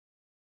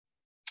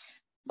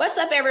What's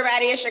up,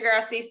 everybody? It's your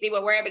girl CC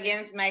with Where It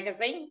Begins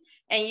Magazine.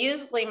 And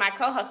usually my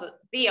co-host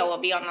Theo will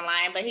be on the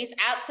line, but he's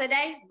out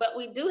today. But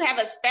we do have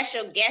a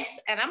special guest,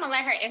 and I'm gonna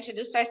let her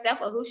introduce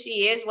herself or who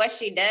she is, what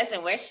she does,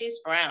 and where she's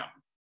from.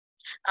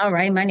 All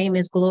right, my name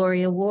is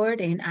Gloria Ward,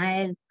 and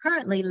I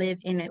currently live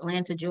in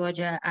Atlanta,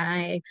 Georgia.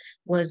 I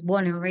was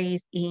born and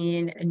raised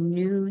in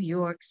New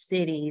York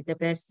City, the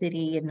best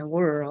city in the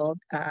world.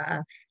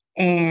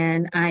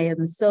 And I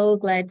am so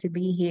glad to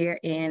be here.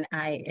 And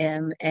I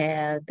am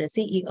the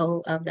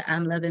CEO of the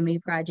I'm Loving Me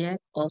Project,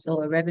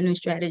 also a revenue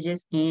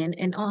strategist and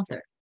an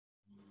author.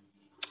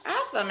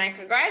 Awesome, and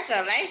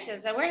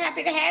congratulations. And we're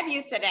happy to have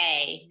you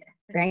today.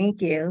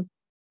 Thank you.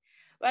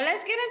 Well,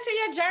 let's get into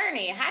your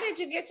journey. How did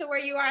you get to where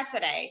you are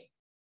today?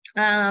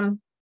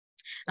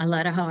 A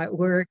lot of hard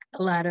work,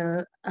 a lot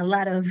of a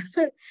lot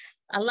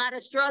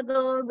of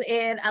struggles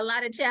and a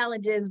lot of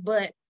challenges,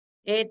 but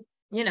it's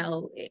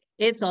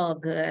all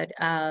good.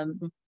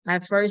 I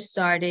first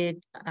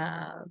started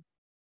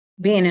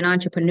being an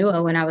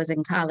entrepreneur when I was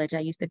in college. I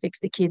used to fix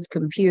the kids'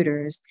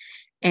 computers.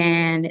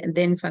 And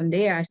then from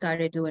there, I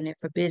started doing it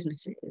for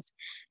businesses.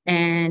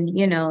 And,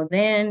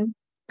 then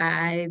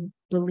I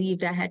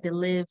believed I had to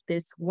live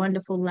this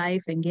wonderful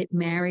life and get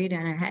married.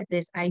 And I had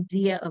this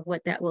idea of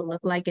what that would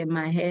look like in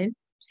my head.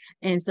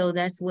 And so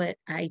that's what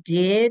I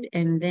did.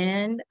 And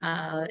then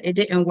it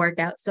didn't work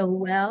out so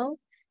well.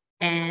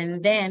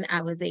 And then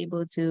I was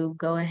able to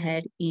go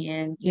ahead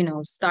and,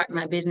 start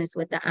my business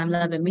with the I'm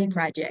Loving Me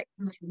project,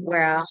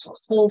 where our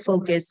whole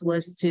focus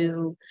was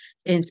to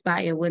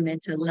inspire women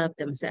to love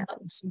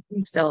themselves.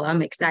 So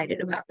I'm excited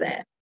about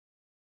that.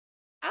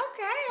 Okay, all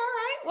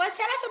right. Well,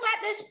 tell us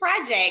about this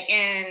project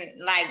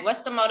and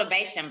what's the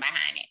motivation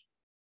behind it?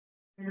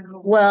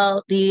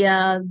 Well,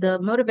 the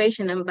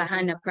motivation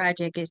behind the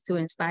project is to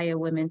inspire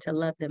women to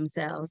love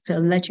themselves, to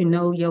let you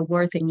know your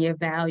worth and your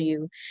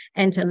value,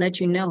 and to let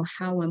you know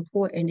how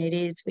important it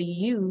is for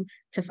you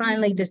to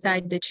finally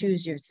decide to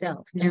choose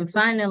yourself and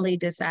finally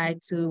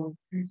decide to,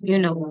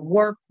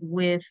 work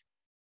with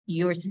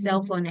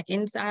yourself on the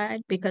inside,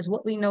 because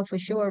what we know for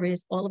sure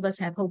is all of us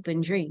have hope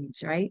and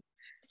dreams, right?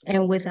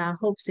 And with our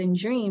hopes and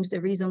dreams, the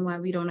reason why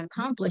we don't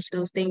accomplish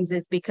those things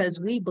is because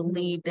we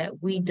believe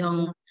that we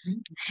don't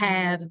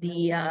have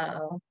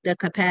the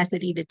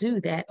capacity to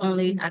do that,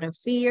 only out of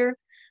fear,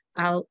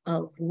 out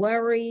of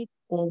worry,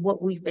 or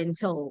what we've been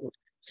told.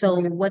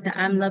 So what the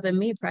I'm Loving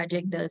Me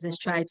project does is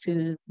try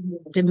to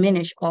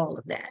diminish all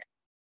of that.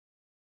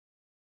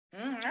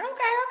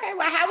 Okay.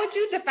 Well, how would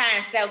you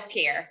define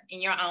self-care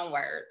in your own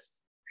words?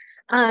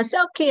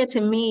 Self-care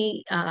to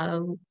me,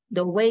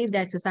 the way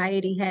that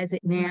society has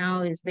it now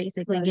is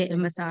basically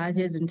getting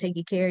massages and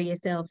taking care of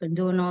yourself and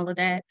doing all of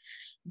that.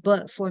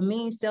 But for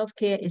me,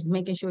 self-care is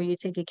making sure you're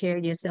taking care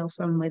of yourself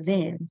from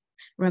within,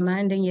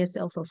 reminding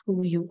yourself of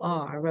who you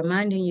are,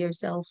 reminding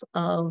yourself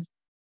of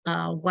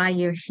why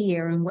you're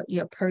here and what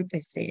your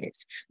purpose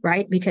is,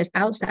 right? Because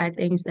outside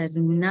things does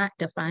not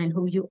define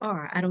who you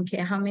are. I don't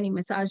care how many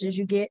massages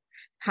you get,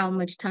 how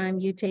much time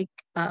you take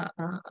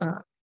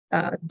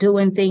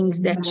doing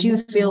things that you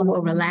feel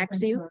will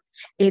relax you.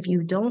 If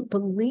you don't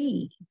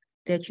believe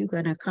that you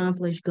can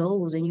accomplish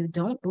goals, and you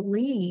don't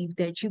believe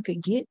that you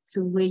could get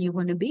to where you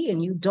want to be,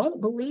 and you don't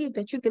believe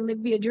that you can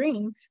live your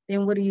dream,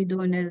 then what are you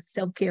doing the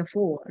self-care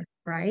for,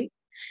 right?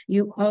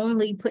 You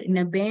only putting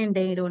a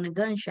Band-Aid on a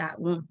gunshot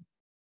wound.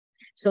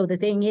 So the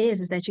thing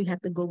is that you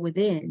have to go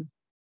within,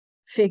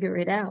 figure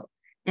it out,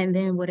 and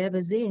then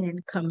whatever's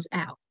in comes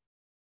out.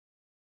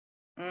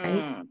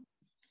 Right?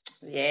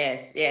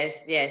 Yes.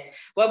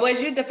 Well,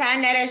 would you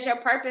define that as your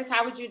purpose?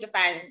 How would you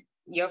define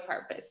your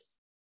purpose?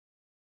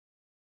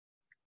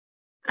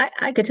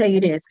 I could tell you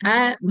this.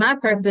 My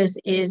purpose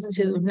is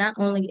to not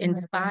only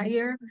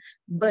inspire,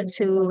 but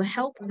to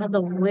help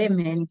other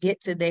women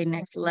get to their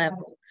next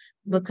level.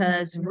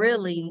 Because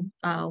really,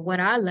 what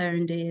I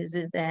learned is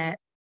that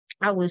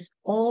I was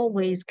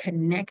always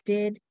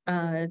connected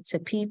to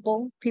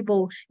people.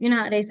 People, you know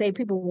how they say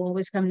people will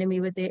always come to me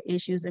with their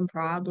issues and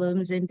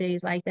problems and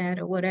things like that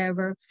or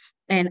whatever.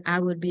 And I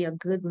would be a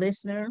good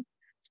listener.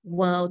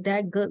 Well,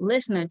 that good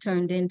listener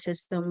turned into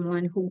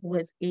someone who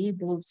was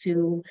able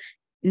to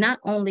not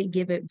only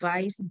give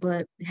advice,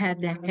 but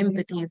have that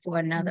empathy for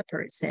another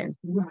person.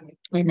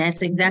 And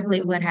that's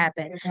exactly what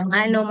happened.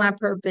 I know my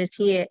purpose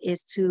here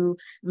is to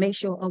make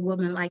sure a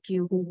woman like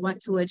you who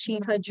want to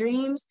achieve her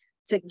dreams,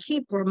 to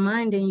keep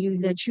reminding you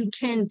that you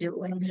can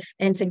do it,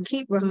 and to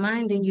keep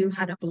reminding you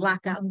how to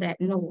block out that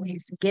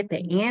noise, get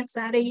the ants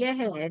out of your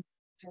head,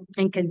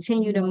 and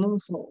continue to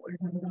move forward,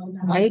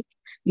 right?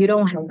 You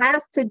don't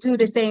have to do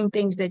the same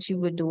things that you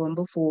were doing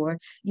before.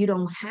 You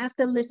don't have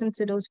to listen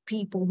to those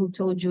people who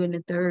told you in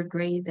the third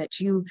grade that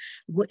you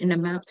wouldn't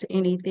amount to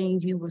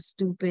anything, you were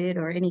stupid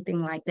or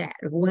anything like that.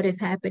 What is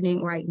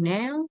happening right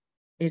now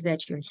is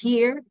that you're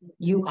here,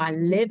 you are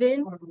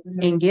living,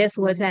 and guess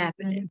what's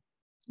happening?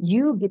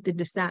 You get to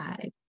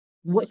decide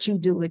what you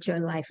do with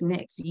your life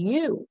next.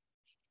 You,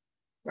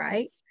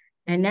 right?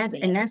 And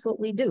that's what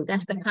we do.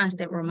 That's the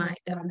constant reminder.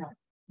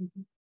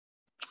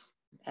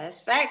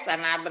 That's facts,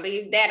 and I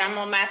believe that. I'm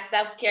on my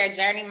self-care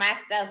journey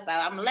myself, so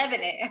I'm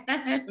loving it.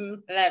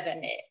 I'm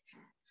loving it.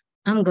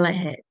 I'm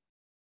glad.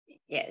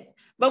 Yes.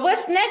 But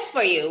what's next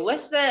for you?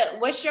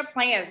 What's your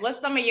plans? What's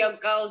some of your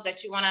goals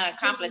that you want to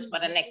accomplish for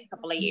the next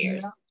couple of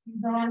years?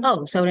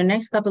 Oh, so the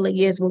next couple of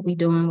years, what we're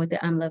doing with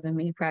the I'm Loving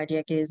Me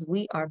project is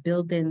we are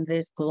building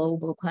this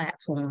global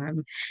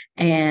platform.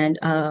 And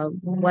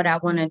what I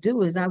want to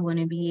do is I want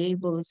to be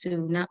able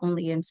to not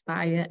only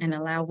inspire and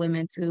allow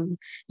women to,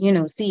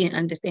 see and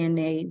understand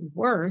their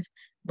worth,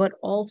 but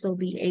also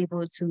be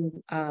able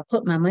to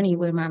put my money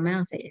where my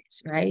mouth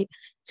is, right?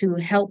 To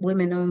help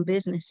women-owned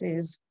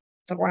businesses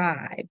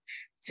thrive,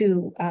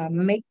 to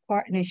make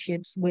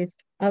partnerships with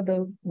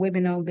other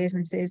women-owned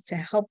businesses to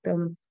help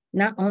them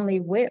not only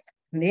with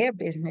their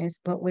business,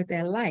 but with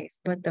their life.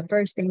 But the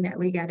first thing that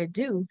we got to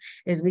do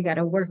is we got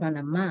to work on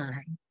the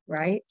mind,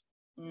 right?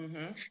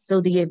 Mm-hmm.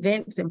 So the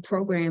events and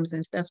programs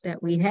and stuff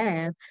that we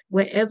have,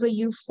 wherever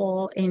you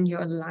fall in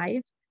your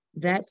life,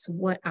 that's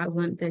what I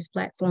want this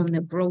platform to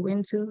grow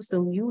into.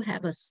 So you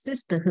have a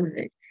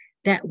sisterhood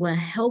that will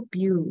help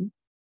you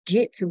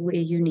get to where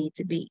you need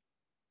to be.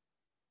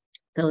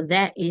 So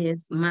that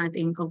is my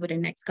thing over the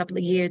next couple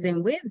of years.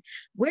 And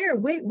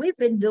we've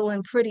been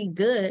doing pretty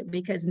good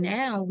because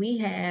now we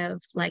have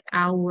like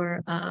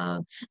our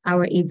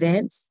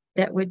events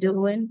that we're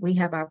doing. We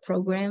have our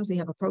programs. We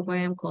have a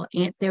program called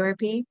Ant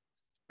Therapy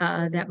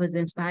that was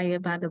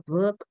inspired by the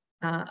book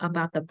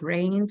about the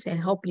brain to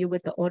help you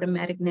with the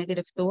automatic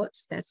negative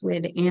thoughts. That's where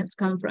the ants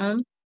come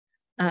from.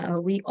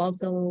 We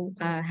also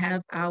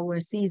have our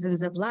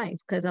seasons of life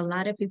because a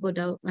lot of people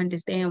don't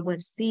understand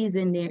what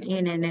season they're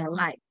in their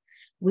life.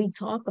 We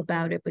talk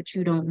about it, but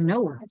you don't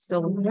know it.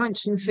 So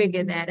once you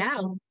figure that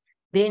out,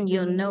 then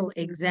you'll know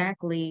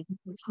exactly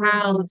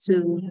how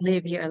to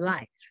live your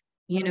life.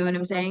 You know what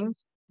I'm saying?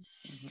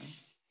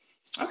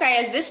 Mm-hmm. Okay,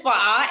 is this for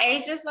all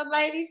ages of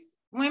ladies,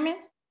 women?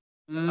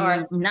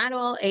 Or not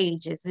all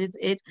ages.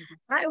 It's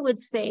I would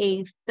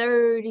say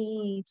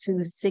 30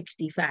 to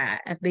 65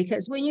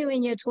 because when you're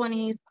in your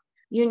 20s,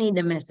 you need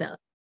to mess up,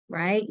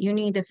 right? You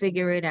need to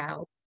figure it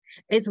out.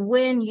 It's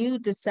when you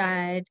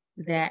decide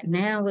that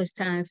now it's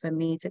time for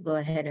me to go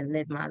ahead and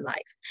live my life.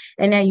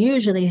 And that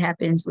usually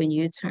happens when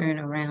you turn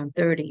around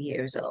 30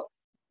 years old.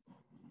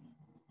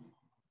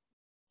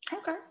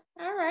 Okay.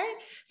 All right.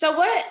 So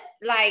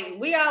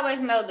we always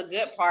know the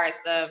good parts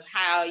of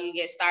how you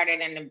get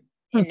started in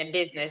the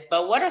business,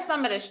 but what are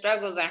some of the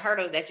struggles and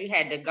hurdles that you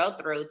had to go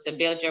through to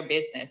build your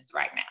business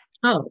right now?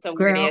 Oh, so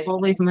girl,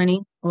 always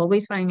money,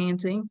 always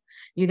financing.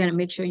 You got to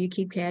make sure you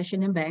keep cash in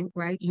the bank,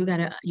 right? You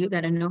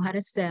gotta know how to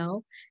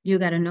sell. You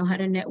got to know how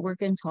to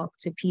network and talk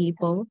to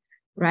people,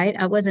 right?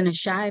 I wasn't a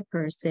shy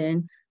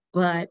person,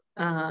 but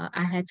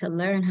I had to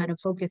learn how to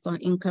focus on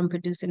income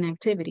producing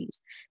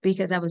activities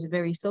because I was a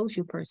very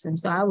social person.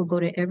 So I would go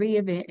to every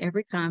event,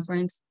 every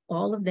conference,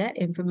 all of that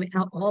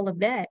information, all of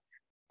that,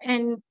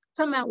 and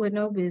come out with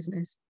no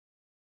business,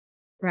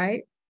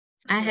 right?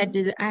 I had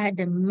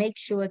to make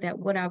sure that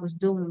what I was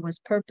doing was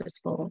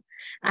purposeful.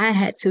 I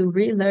had to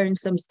relearn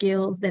some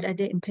skills that I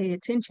didn't pay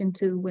attention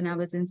to when I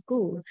was in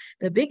school.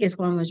 The biggest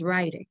one was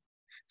writing,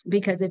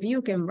 because if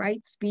you can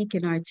write, speak,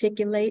 and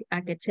articulate,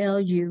 I could tell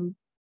you,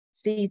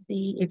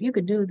 CC, if you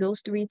could do those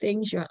three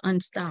things, you're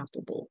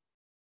unstoppable.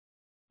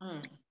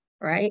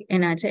 Right.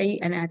 And I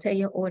tell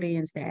your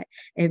audience that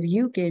if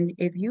you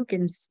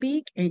can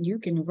speak and you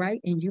can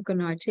write and you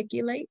can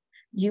articulate,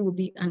 you will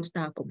be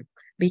unstoppable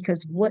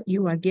because what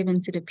you are giving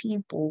to the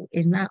people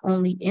is not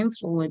only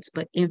influence,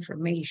 but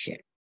information.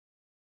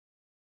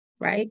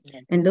 Right. Yeah.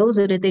 And those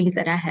are the things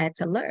that I had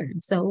to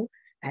learn. So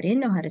I didn't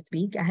know how to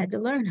speak. I had to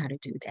learn how to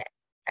do that.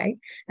 Right.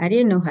 I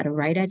didn't know how to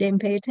write. I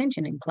didn't pay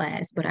attention in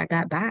class, but I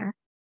got by.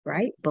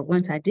 Right. But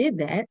once I did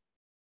that,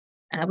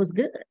 I was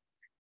good.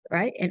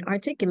 Right. And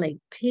articulate,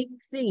 pick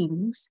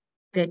things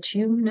that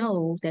you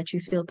know that you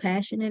feel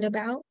passionate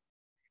about,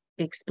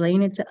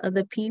 explain it to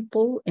other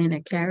people in a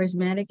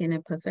charismatic and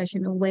a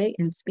professional way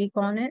and speak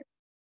on it,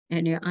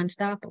 and you're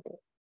unstoppable.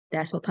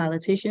 That's what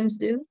politicians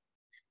do.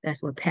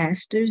 That's what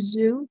pastors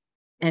do.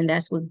 And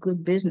that's what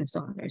good business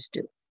owners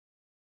do.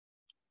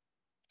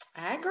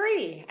 I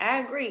agree.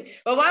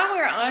 But while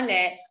we're on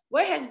that,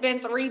 what has been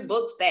 3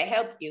 books that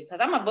help you? Because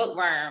I'm a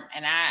bookworm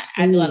and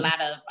I do a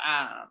lot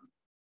of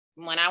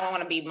when I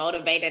want to be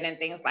motivated and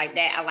things like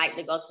that, I like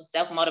to go to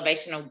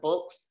self-motivational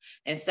books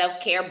and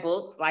self-care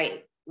books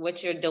like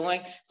what you're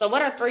doing. So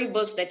what are 3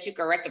 books that you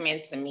can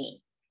recommend to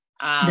me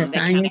that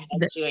kind of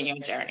helped you in your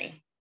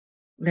journey?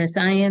 The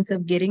Science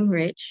of Getting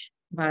Rich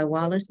by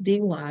Wallace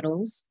D.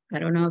 Wattles. I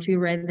don't know if you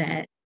read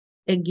that.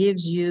 It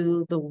gives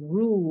you the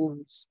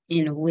rules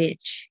in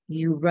which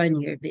you run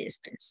your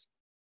business,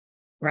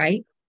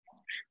 right?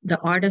 The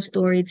Art of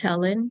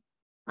Storytelling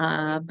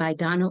by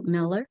Donald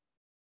Miller.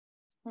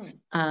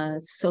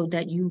 So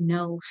that you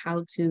know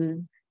how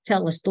to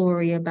tell a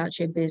story about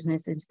your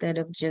business instead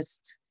of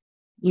just,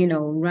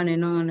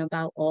 running on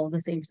about all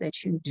the things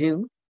that you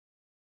do,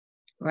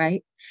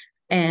 right?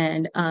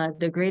 And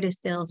The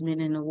Greatest Salesman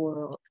in the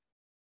World.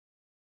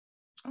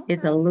 Okay.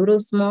 It's a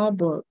little small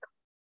book,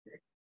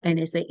 and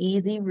it's an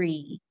easy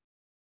read.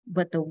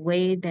 But the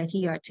way that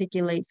he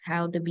articulates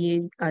how to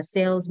be a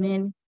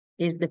salesman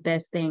is the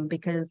best thing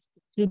because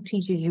he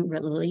teaches you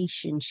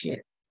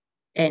relationship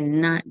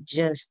and not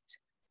just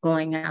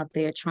going out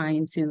there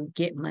trying to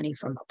get money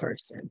from a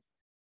person.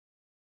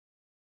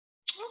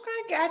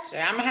 Okay,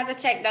 gotcha. I'm gonna have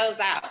to check those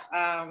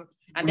out.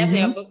 I'm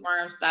definitely a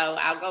bookworm, so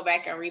I'll go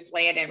back and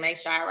replay it and make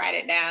sure I write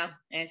it down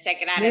and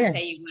check it out and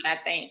tell you what I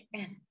think.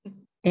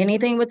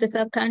 Anything with the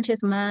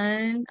subconscious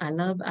mind, I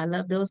love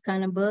those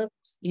kind of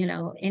books. You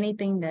know,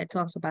 anything that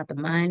talks about the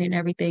mind and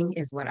everything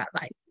is what I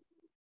like.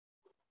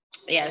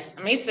 Yes,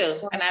 me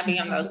too. And I be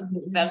on those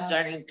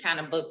self-journey kind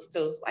of books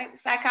too. It's like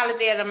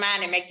psychology of the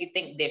mind and make you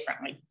think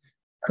differently.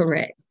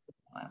 Correct.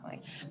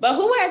 But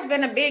who has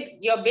been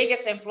your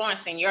biggest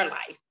influence in your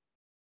life?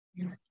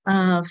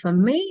 For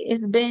me,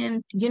 it's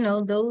been, you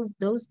know,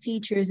 those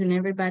teachers and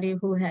everybody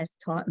who has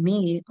taught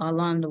me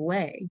along the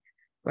way,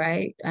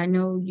 right? I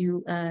know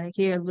you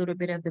hear a little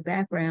bit of the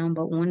background,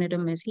 but one of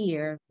them is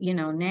here, you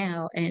know,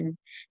 now and,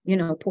 you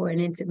know, pouring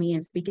into me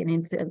and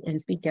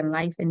speaking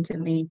life into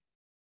me.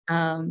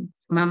 My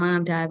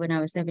mom died when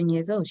I was 7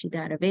 years old. She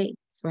died of AIDS,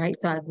 right?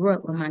 So I grew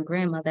up with my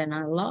grandmother and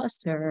I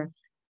lost her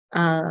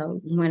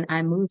when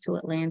I moved to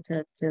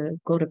Atlanta to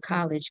go to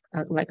college,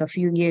 like a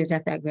few years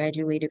after I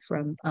graduated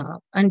from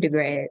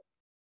undergrad.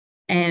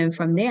 And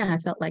from there, I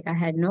felt like I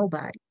had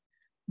nobody.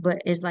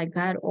 But it's like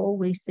God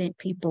always sent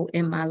people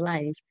in my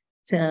life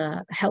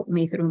to help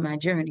me through my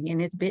journey.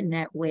 And it's been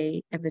that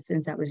way ever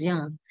since I was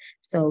young.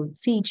 So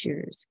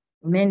teachers,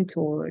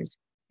 mentors,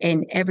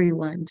 and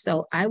everyone.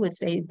 So I would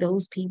say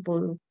those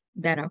people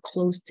that are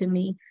close to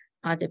me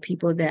are the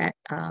people that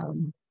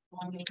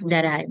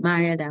that I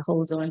admire, that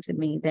holds on to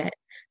me, that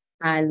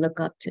I look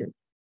up to.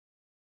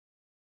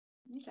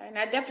 Okay, and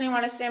I definitely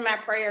want to send my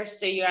prayers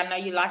to you. I know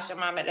you lost your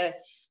mom at a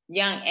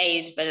young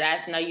age, but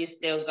I know you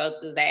still go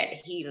through that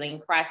healing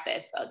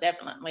process. So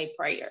definitely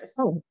prayers.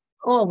 Oh,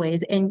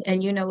 always.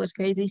 And you know what's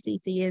crazy,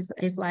 Cece,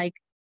 is like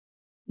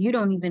you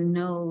don't even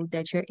know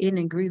that you're in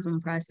a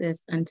grieving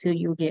process until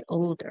you get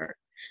older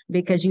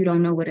because you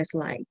don't know what it's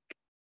like,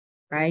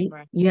 right?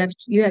 You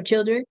have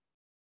children?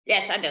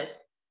 Yes, I do.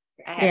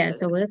 Yeah,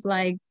 so it's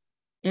like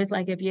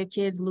if your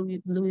kids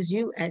lose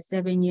you at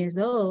 7 years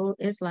old,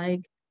 it's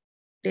like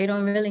they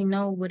don't really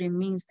know what it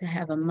means to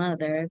have a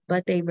mother,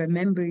 but they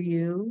remember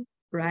you,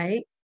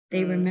 right?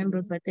 They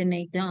remember, but then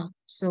they don't.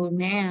 So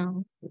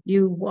now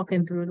you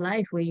walking through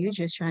life where you're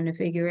just trying to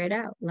figure it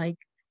out. Like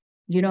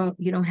you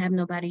don't have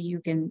nobody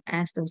you can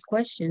ask those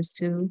questions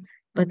to,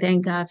 but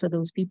thank God for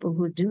those people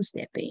who do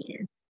step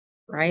in.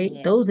 Right?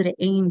 Yeah. Those are the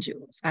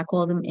angels. I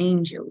call them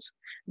angels.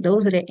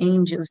 Those are the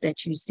angels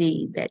that you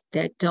see that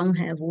don't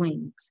have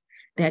wings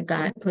that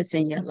God puts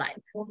in your life.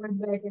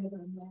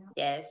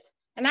 Yes.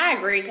 And I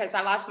agree because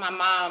I lost my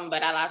mom,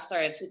 but I lost her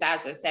in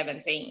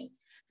 2017.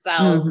 So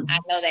I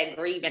know that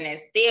grieving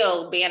is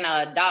still being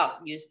an adult,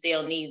 you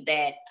still need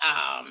that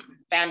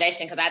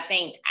foundation because I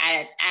think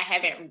I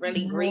haven't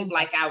really grieved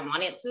like I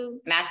wanted to.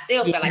 And I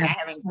still feel like I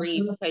haven't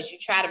grieved because you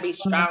try to be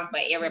strong for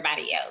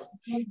everybody else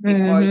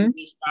before you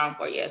be strong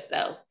for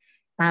yourself.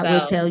 I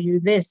will tell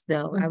you this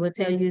though.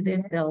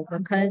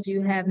 Because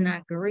you have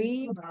not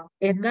grieved,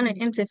 it's going to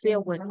interfere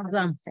with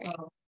something.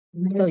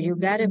 So you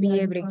got to be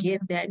able to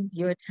give that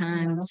your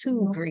time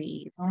to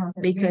breathe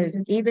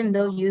because even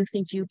though you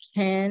think you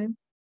can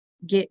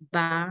get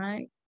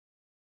by,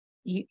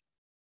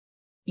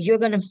 you're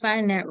going to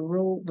find that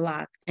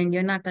roadblock and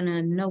you're not going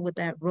to know what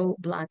that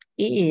roadblock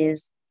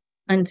is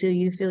until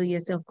you feel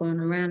yourself going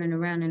around and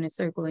around in a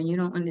circle and you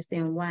don't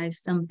understand why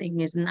something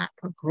is not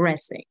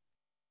progressing.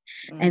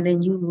 And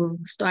then you will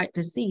start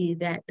to see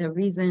that the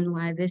reason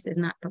why this is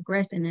not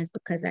progressing is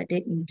because I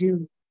didn't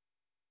do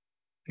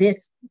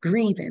this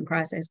grieving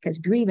process, because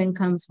grieving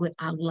comes with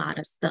a lot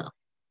of stuff.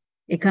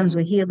 It comes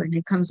with healing.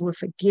 It comes with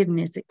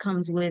forgiveness. It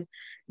comes with,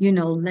 you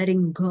know,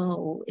 letting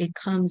go. It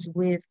comes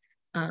with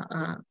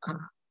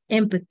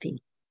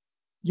empathy.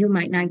 You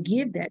might not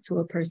give that to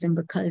a person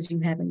because you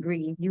haven't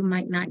grieved. You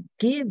might not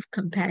give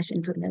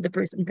compassion to another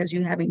person because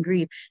you haven't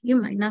grieved. You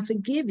might not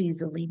forgive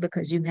easily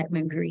because you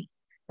haven't grieved,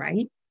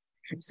 right?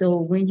 So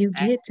when you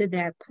get to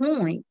that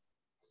point,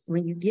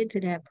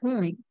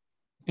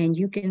 and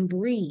you can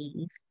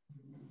breathe,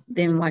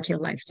 then watch your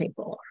life take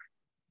off.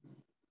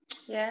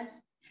 Yeah.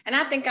 And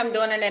I think I'm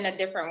doing it in a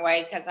different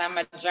way because I'm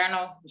a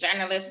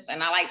journalist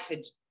and I like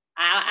to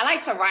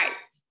write.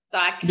 So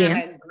I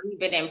kind of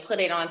grieve it and put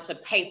it onto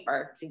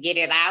paper to get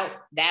it out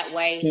that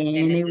way.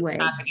 Anyway.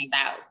 Talking it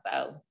out.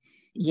 So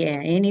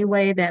yeah, any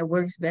way that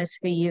works best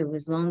for you,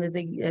 as long as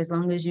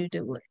you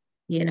do it,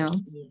 you know.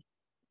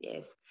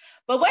 Yes.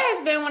 But what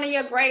has been one of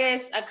your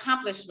greatest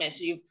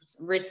accomplishments you've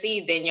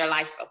received in your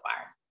life so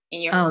far,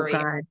 in your career?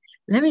 Oh, God.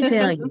 Let me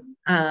tell you,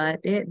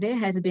 there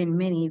has been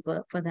many,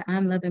 but for the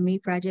I'm Loving Me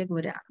project,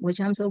 which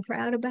I'm so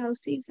proud about,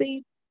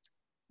 CC,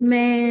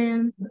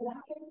 man,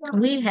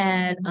 we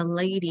had a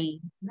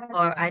lady,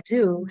 or I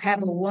do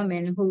have a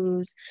woman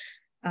who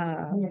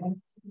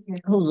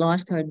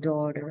lost her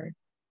daughter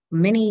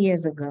many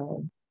years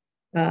ago.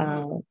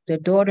 The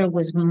daughter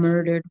was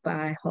murdered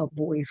by her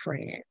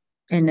boyfriend,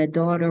 and the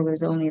daughter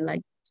was only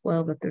like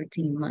 12 or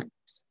 13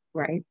 months,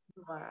 right?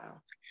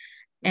 Wow.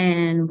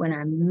 And when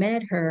I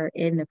met her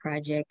in the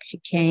project, she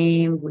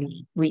came,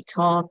 we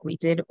talked, we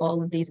did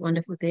all of these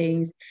wonderful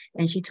things,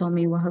 and she told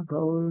me what her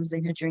goals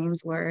and her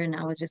dreams were, and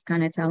I was just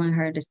kind of telling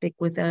her to stick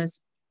with us.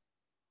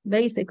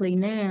 Basically,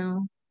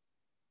 now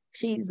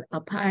she's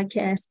a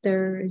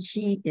podcaster.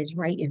 She is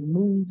writing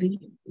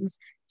movies.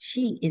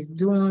 She is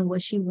doing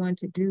what she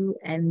wants to do.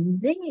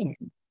 And then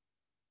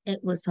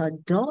it was her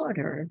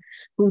daughter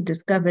who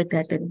discovered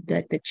that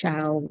the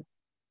child,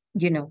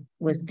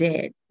 was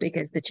dead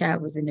because the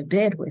child was in the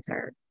bed with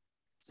her.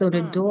 So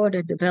the Mm.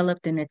 daughter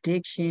developed an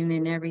addiction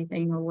and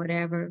everything or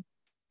whatever.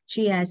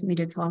 She asked me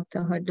to talk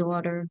to her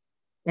daughter,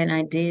 and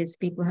I did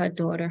speak with her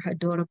daughter. Her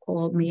daughter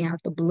called me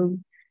out the blue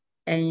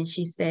and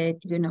she said,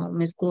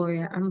 Miss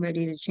Gloria, I'm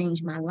ready to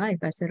change my life.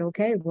 I said,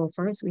 okay, well,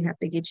 first we have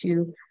to get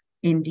you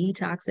in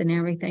detox and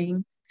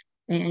everything.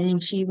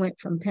 And she went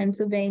from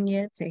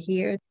Pennsylvania to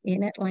here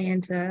in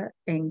Atlanta.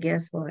 And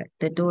guess what?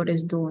 The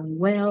daughter's doing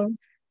well.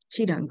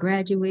 She done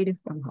graduated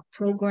from her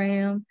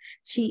program.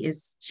 She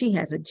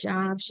has a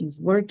job. She's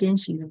working.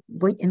 She's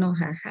waiting on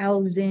her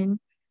housing.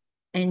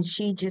 And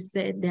she just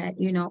said that,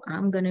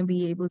 I'm going to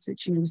be able to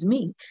choose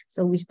me.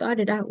 So we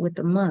started out with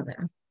the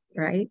mother,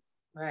 right?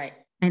 Right.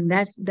 And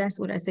that's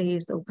what I say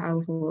is so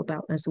powerful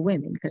about us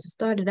women, because it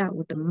started out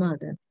with the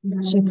mother.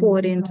 She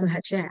poured into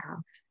her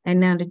child, and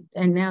now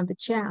the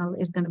child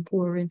is going to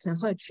pour into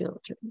her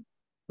children,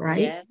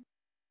 right? Yeah.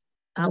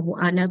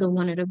 Another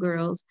one of the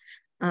girls,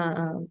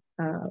 uh,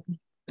 uh,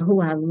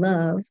 who I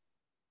love,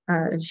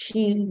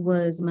 she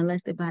was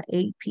molested by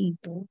 8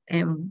 people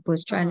and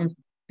was trying Mm. to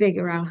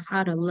figure out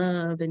how to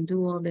love and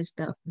do all this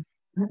stuff.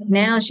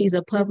 Now she's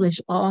a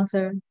published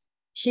author.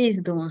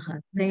 She's doing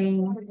her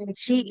thing.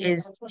 She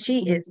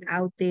is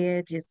out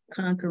there just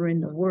conquering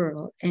the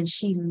world, and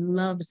she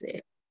loves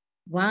it.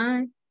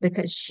 Why?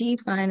 Because she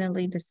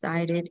finally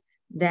decided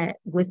that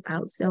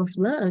without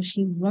self-love,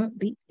 she won't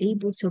be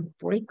able to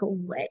break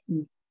away,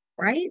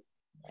 right?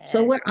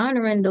 So we're Yes.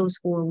 honoring those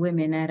 4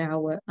 women at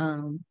our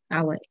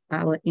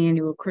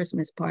annual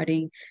Christmas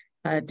party,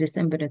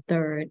 December the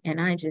 3rd, and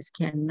I just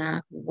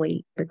cannot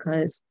wait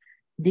because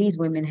these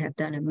women have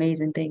done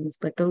amazing things.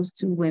 But those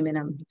 2 women,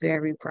 I'm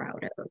very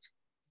proud of.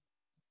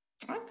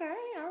 Okay.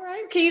 All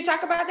right. Can you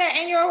talk about that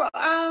annual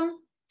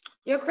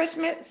your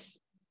Christmas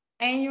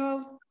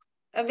annual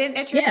event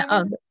that you're Yeah,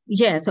 having?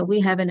 yeah. So we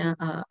have an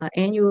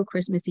annual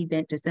Christmas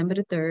event December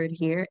the 3rd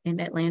here in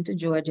Atlanta,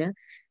 Georgia,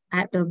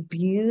 at the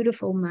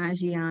beautiful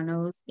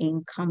Maggiano's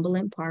in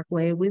Cumberland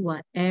Parkway. We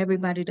want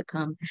everybody to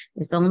come.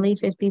 It's only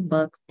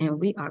 $50, and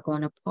we are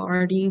going to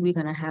party. We're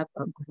going to have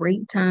a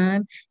great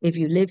time. If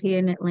you live here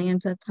in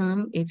Atlanta,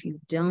 come. If you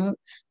don't,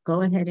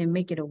 go ahead and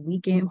make it a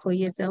weekend for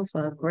yourself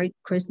for a great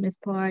Christmas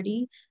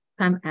party.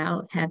 Come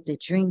out, have the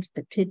drinks,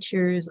 the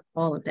pictures,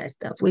 all of that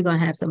stuff. We're going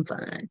to have some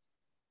fun.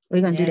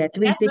 We're gonna do Yes, that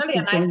and that's really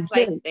a 360 nice thing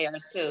place too. there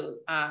too.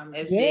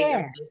 It's big and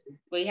Yeah. spacious.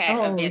 We had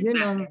Oh,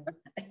 events out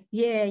there.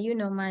 yeah,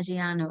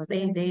 Maggiano's.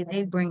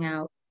 They bring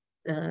out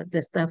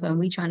the stuff, and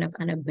we trying to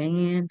find a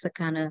band to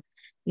kind of,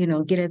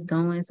 get us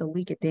going so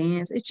we could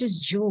dance. It's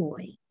just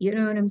joy. You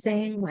know what I'm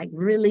saying? Like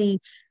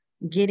really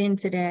get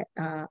into that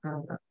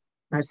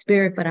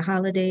spirit for the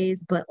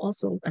holidays, but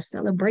also a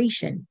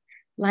celebration.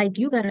 Like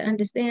you got to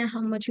understand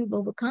how much you've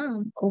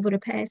overcome over the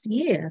past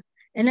year.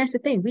 And that's the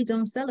thing, we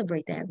don't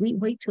celebrate that. We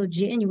wait till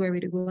January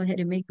to go ahead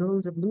and make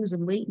goals of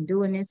losing weight and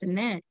doing this and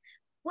that.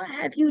 What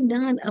have you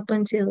done up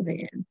until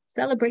then?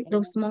 Celebrate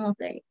those small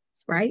things,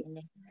 right?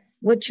 Yes,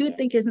 What you yes,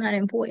 think is not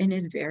important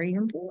is very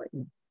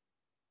important,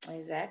 you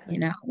exactly.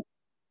 know?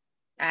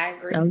 I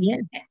So,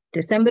 agree. yeah,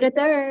 December the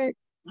 3rd,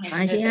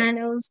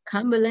 Maggiano's,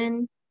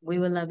 Cumberland, we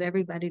would love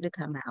everybody to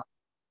come out.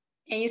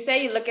 And you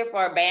say you're looking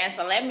for a band,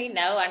 so let me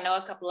know. I know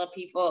a couple of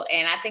people,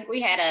 and I think we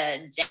had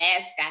a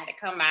jazz guy to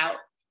come out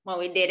when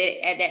we did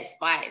it at that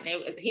spot, and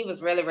he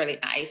was really really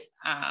nice.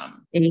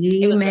 It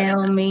was really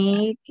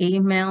nice.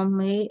 Email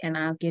me, and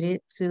I'll get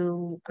it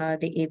to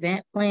the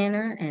event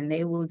planner, and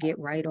they will get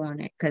right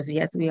on it. Because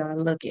yes, we are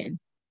looking.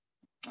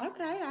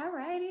 Okay, all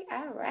righty,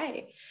 all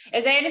righty.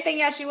 Is there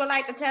anything else you would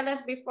like to tell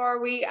us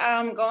before we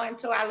go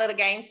into our little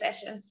game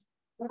sessions?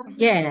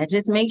 Yeah,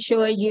 just make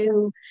sure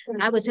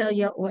I would tell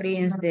your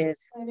audience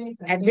this.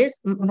 At this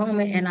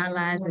moment in our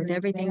lives, with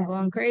everything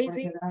going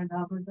crazy,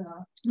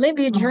 live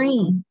your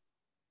dream.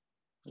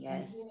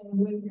 Yes.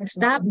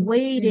 Stop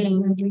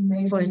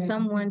waiting for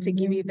someone to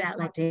give you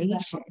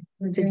validation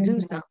to do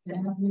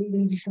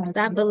something.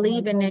 Stop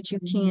believing that you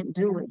can't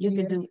do it. You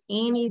can do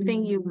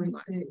anything you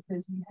want.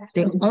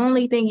 The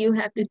only thing you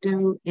have to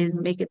do is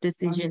make a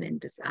decision and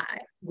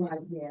decide.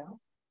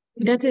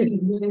 That's it.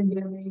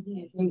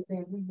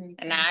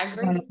 And I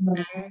agree.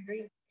 I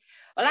agree.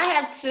 Well, I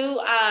have two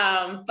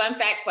fun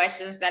fact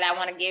questions that I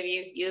want to give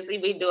you. Usually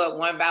we do it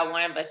one by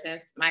one, but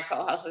since my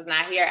co-host is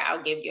not here,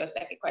 I'll give you a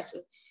second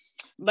question.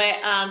 But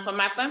for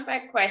my fun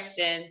fact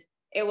question,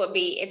 it would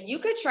be if you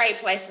could trade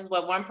places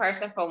with one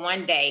person for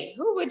one day,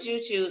 who would you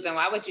choose and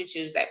why would you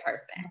choose that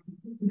person?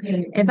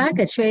 If I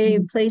could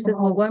trade places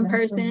with one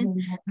person,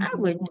 I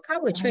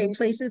would trade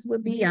places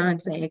with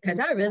Beyonce because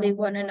I really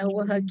want to know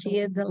what her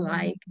kids are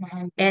like.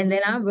 And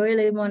then I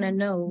really want to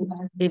know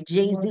if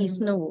Jay-Z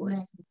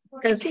snores.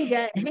 Because he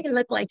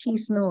look like he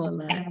snore a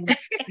lot.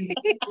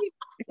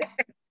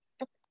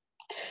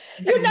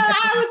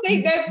 I would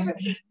think that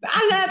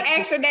I love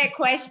answering that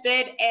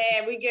question,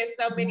 and we get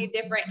so many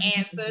different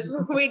answers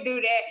when we do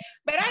that.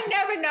 But I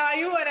never know.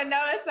 You want to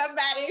know if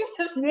somebody.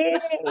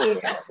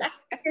 Yeah.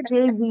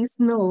 Jay-Z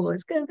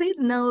snores because his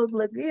nose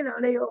look, they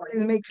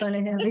always make fun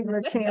of him. He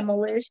look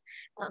camelish.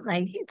 I'm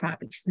like, he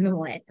probably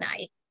snore at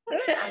night.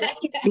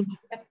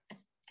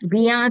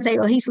 Beyonce,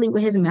 or he sleep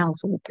with his mouth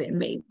open,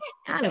 maybe.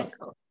 I don't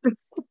know.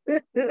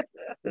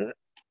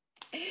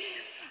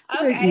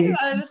 Okay,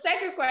 so the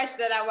second question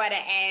that I want to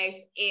ask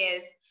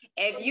is,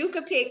 if you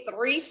could pick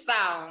 3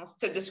 songs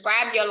to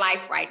describe your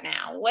life right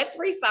now, what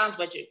 3 songs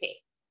would you pick?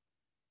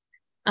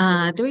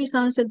 3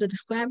 songs to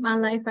describe my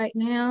life right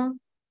now.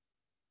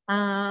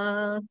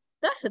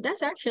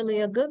 That's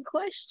actually a good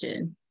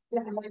question.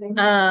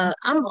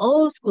 I'm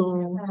old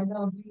school,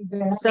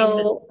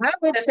 so I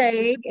would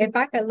say if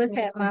I could look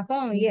at my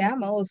phone, yeah,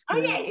 I'm old school.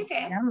 Oh yeah, you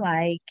can. I'm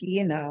like,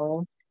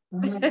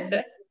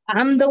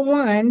 I'm the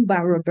One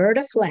by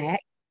Roberta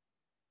Flack.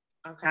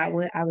 Okay.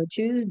 I would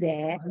choose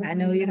that. I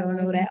know you don't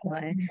know that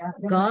one.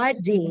 God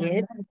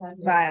Did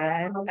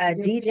by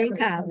DJ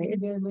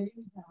Khaled.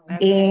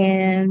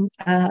 And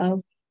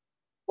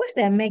what's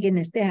that Megan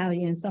Thee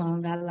Stallion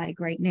song I like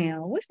right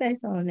now? What's that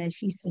song that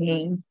she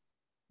sings?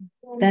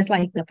 That's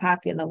like the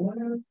popular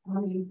one. I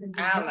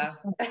don't know.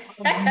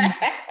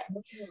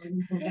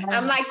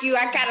 I'm like you.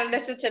 I kind of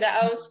listen to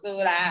the old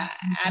school. I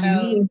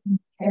don't.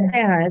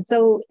 Yeah.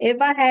 So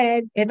if I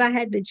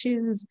had to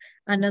choose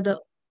another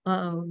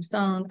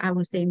song, I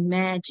would say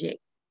Magic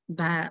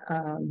by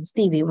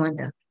Stevie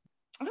Wonder.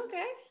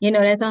 Okay. You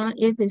know that song?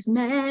 If it's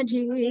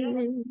magic.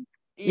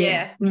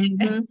 Yeah.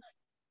 Mm-hmm.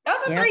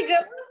 Those are 3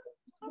 good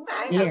ones.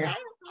 Okay. Yeah. Okay.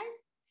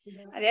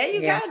 There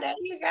you go. There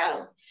you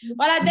go.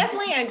 Well, I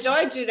definitely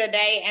enjoyed you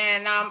today.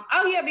 And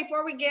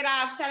before we get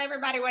off, tell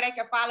everybody where they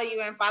can follow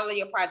you and follow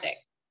your project.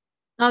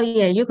 Oh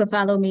yeah, you can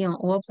follow me on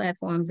all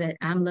platforms at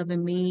I'm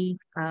Loving Me,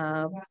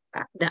 the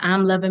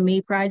I'm Loving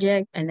Me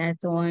project, and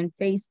that's on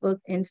Facebook,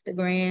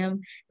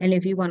 Instagram. And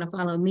if you want to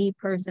follow me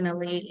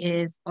personally,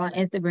 is on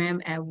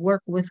Instagram at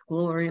Work with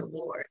Gloria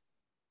Ward.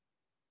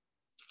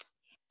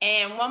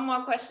 And one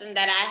more question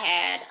that I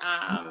had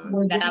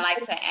that I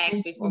like to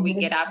ask before we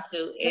get off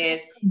to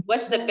is,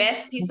 what's the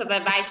best piece of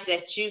advice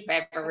that you've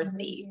ever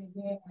received?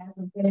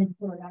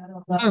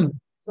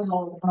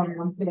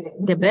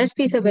 The best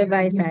piece of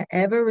advice I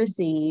ever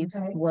received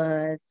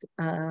was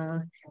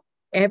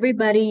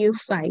everybody you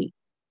fight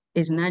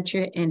is not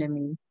your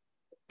enemy,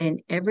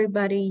 and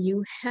everybody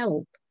you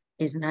help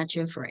is not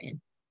your friend.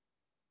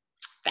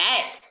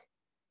 Facts.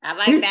 I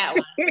like that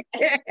one.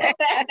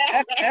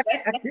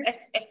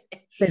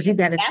 Because you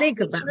got to think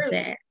about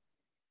that.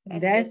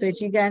 That's what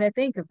you got to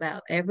think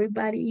about.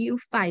 Everybody you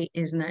fight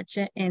is not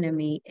your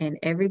enemy, and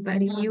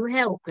everybody you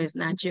help is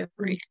not your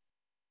friend.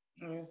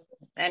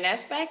 And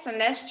that's facts, and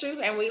that's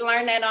true. And we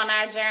learn that on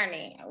our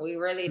journey. We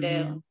really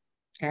do.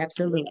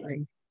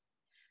 Absolutely.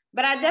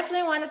 But I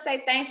definitely want to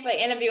say thanks for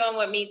interviewing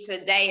with me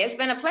today. It's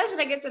been a pleasure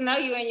to get to know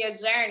you and your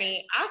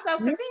journey. Also,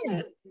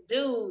 continue to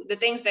do the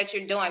things that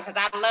you're doing, because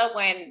I love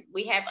when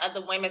we have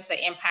other women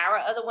to empower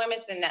other women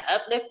and to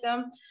uplift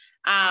them.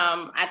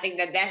 I think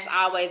that's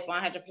always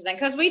 100%,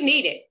 because we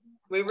need it.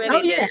 We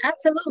really do.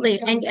 Absolutely.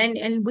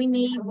 And we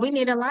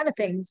need a lot of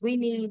things. We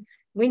need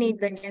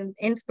the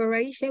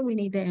inspiration, we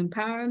need the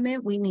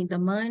empowerment, we need the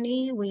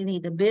money, we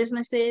need the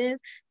businesses,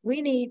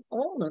 we need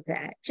all of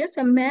that. Just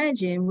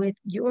imagine with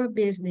your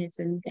business,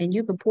 and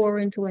you could pour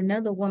into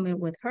another woman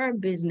with her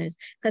business,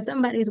 because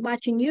somebody's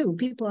watching you,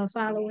 people are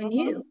following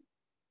you,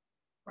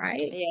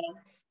 right?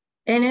 Yes.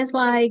 And it's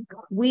like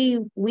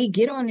we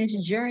get on this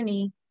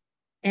journey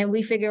and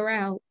we figure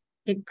out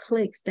it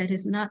clicks that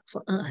it's not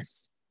for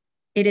us.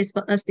 It is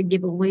for us to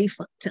give away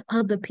to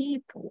other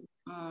people.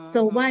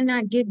 So why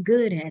not get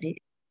good at it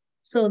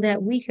so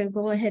that we can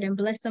go ahead and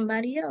bless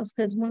somebody else?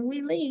 Because when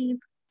we leave,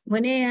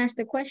 when they ask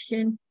the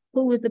question,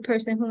 who was the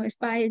person who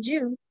inspired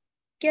you?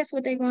 Guess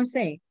what they're going to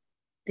say?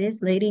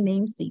 This lady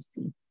named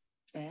Cece.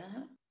 Yeah.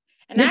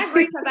 And I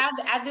agree, because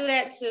I do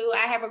that too.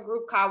 I have a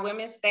group called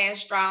Women Stand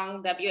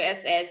Strong,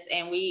 WSS,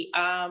 and we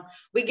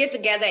get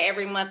together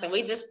every month, and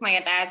we just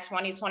planned our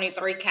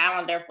 2023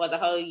 calendar for the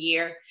whole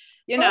year.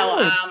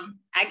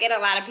 I get a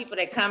lot of people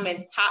that come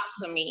and talk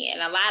to me,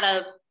 and a lot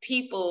of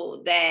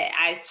people that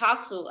I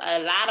talk to,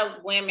 a lot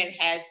of women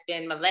has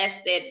been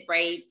molested,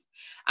 raped,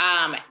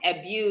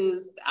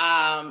 abused,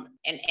 and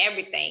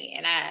everything.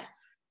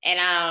 And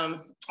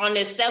on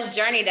this self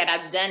journey that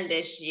I've done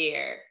this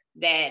year,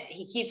 that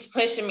he keeps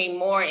pushing me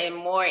more and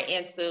more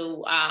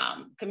into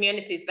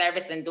community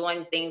service and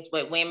doing things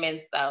with women.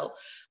 So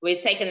we're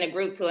taking the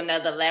group to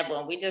another level,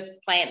 and we just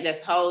planned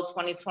this whole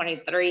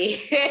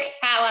 2023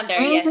 calendar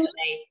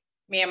yesterday.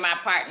 me and my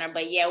partner.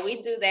 But yeah,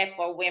 we do that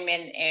for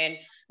women, and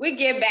we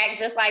give back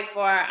just like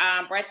for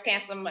breast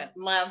cancer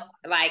month.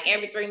 Like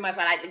every 3 months,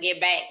 I like to give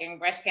back. And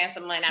breast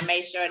cancer month, I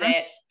made sure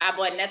that I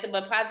bought nothing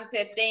but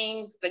positive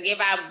things to give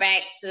out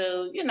back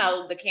to, you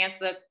know, the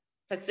cancer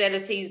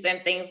facilities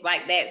and things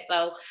like that.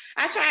 So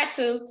I try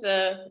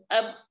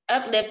to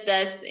uplift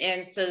us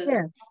and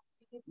to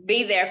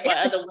be there for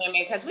other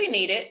women, because we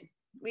need it.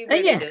 We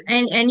really do.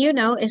 And you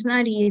know, it's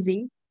not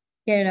easy,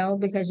 you know,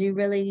 because you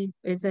really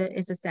it's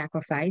a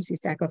sacrifice. You're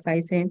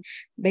sacrificing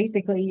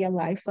basically your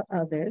life for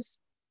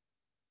others,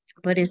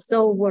 but it's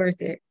so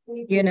worth it.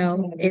 You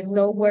know, it's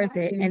so worth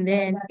it. And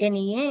then in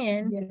the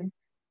end,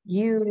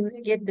 you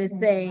get to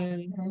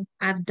say,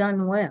 I've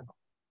done well.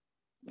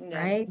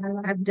 Right?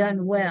 I've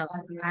done well.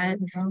 I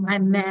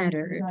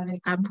mattered.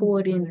 I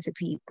poured into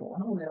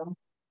people,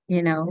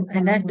 you know,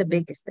 and that's the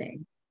biggest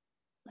thing.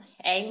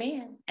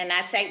 Amen. And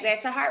I take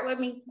that to heart with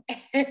me.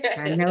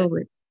 I know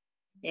it.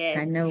 Yes.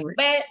 I know it.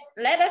 But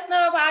let us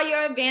know about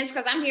your events,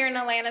 because I'm here in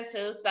Atlanta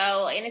too.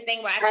 So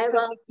anything where I can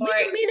support. We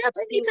can meet up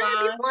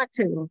anytime you want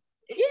to.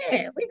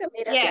 Yeah, we can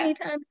meet up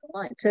anytime you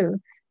want to.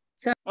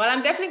 So, well,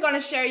 I'm definitely going to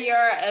share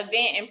your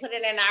event and put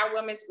it in our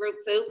women's group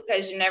too,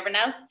 because you never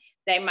know.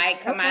 They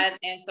might come out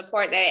and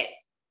support that.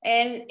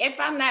 And if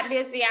I'm not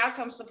busy, I'll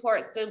come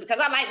support too, because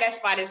I like that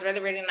spot. It's really,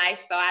 really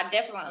nice. So I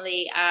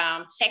definitely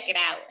check it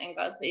out and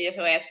go to your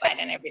website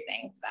and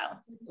everything. So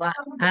wow,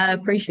 I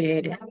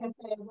appreciate it.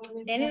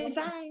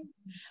 Anytime.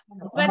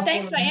 But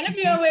thanks for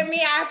interviewing with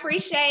me. I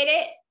appreciate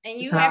it. And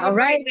you have a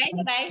great day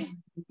today.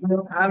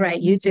 All right,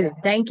 you too.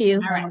 Thank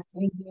you. All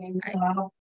right.